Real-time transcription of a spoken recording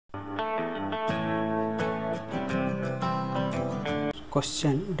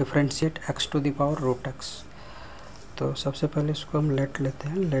Question differentiate x to the power root x। तो सबसे पहले इसको हम लेट लेते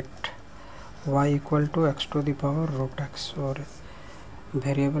हैं, late y equal to x to the power root x। और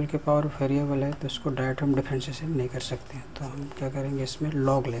वेरिएबल के पावर वेरिएबल है तो इसको डायरेक्ट हम डिफरेंशिएशन नहीं कर सकते हैं, तो हम क्या करेंगे, इसमें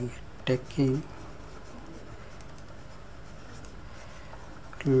लॉग लेंगे, टेकिंग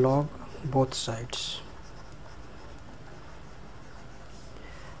लॉग बोथ साइड्स।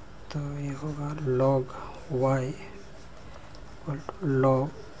 तो ये होगा log y equal to log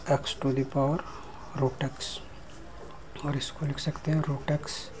x to the power root x, और इसको लिख सकते हैं रूट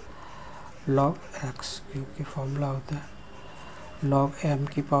x लॉग x, क्योंकि फॉर्मूला होता है लॉग m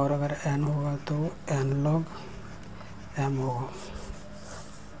की पावर अगर n होगा तो n लॉग m होगा।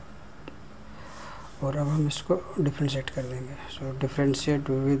 और अब हम इसको डिफरेंशिएट कर देंगे। सो differentiate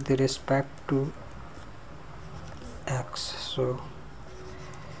with respect to x। So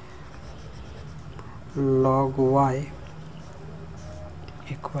log y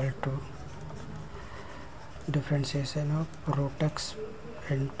equal to differentiation of root x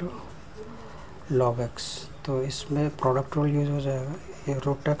into log x। तो इसमें प्रोडक्ट रूल यूज हो जाएगा, ये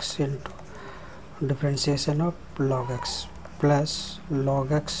root x into differentiation of log x plus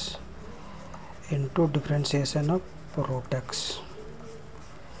log x into differentiation of root x।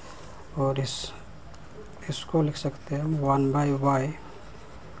 और इसको लिख सकते हैं हम 1/y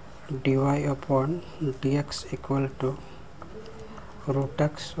dy upon dx equal to root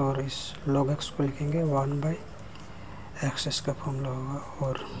x, और इस log x को लिखेंगे 1/x, इसका फॉर्मूला होगा।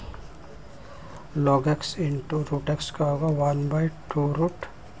 और log x into root x का होगा 1/2 रूट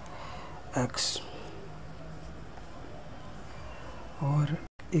x, और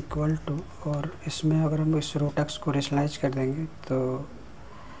इक्वल टू, और इसमें अगर हम इस रूट x को रेशनलाइज कर देंगे तो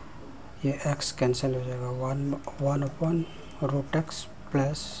ये x कैंसिल हो जाएगा, 1 upon root x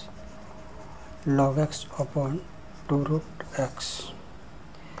plus log x upon 2 root x।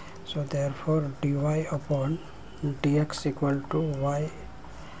 So therefore dy upon dx equal to y,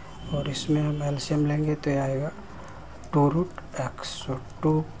 और इसमें हम एलसीएम लेंगे तो ये आएगा 2 root x। So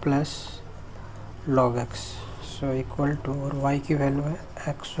 2 plus log x, so equal to, और y की वैल्यू है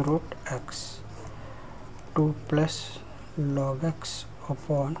x root x, 2 plus log x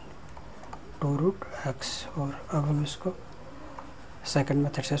upon 2 root x। और अब हम इसको सेकंड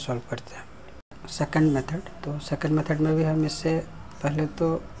मेथड से सॉल्व करते हैं। सेकंड मेथड, तो सेकंड मेथड में भी हम इससे पहले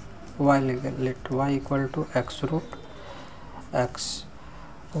तो y लेंगे, late y equal to x root x,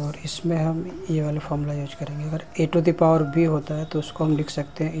 और इसमें हम ये वाला फॉर्मूला यूज करेंगे। अगर a to the power b होता है तो उसको हम लिख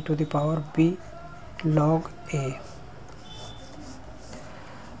सकते हैं e to the power b log a।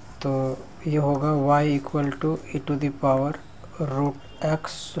 तो ये होगा y equal to e to the power root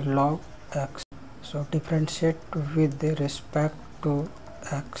x log x। So differentiate with respect to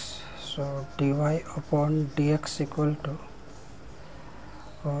x। So dy upon dx equal to,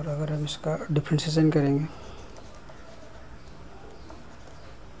 और अगर हम इसका डिफरेंशिएशन करेंगे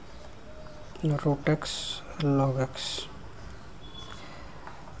root x log x,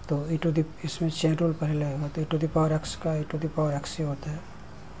 तो e to the, इसमें chain rule पहले लगेगा, तो e to the power x का e to the power x ही होता है,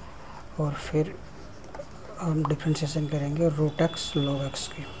 और फिर हम डिफरेंशिएशन करेंगे रूट x log x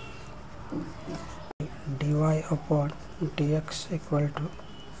की, dy upon dx equal to,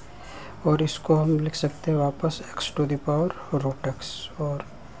 और इसको हम लिख सकते हैं वापस x to the power root x, और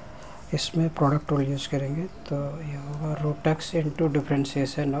इसमें प्रोडक्ट रूल यूज करेंगे तो ये होगा root x into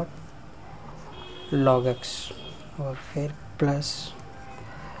differentiation of log x, और फिर plus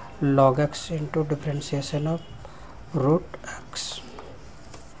log x into differentiation of root x।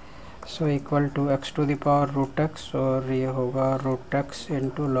 So equal to x to the power root x, और ये होगा root x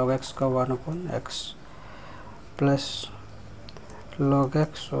into log x का 1 upon x plus log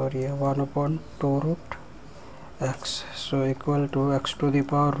x, और ये 1 upon 2 root x। So equal to x to the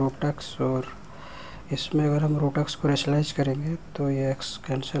power root x, और इसमें अगर हम रूट x को रेशनलाइज करेंगे तो ये x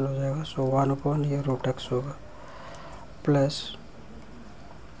कैंसिल हो जाएगा, सो 1 अपॉन ये रूट x होगा plus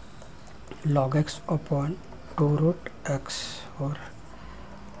log x upon 2 root x, और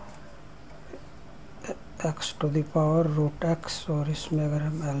x to the power root x, और इसमें अगर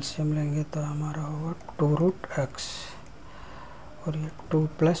हम एलसीएम लेंगे तो हमारा होगा 2 रूट x, और ये 2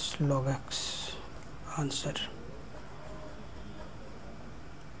 प्लस log x आंसर।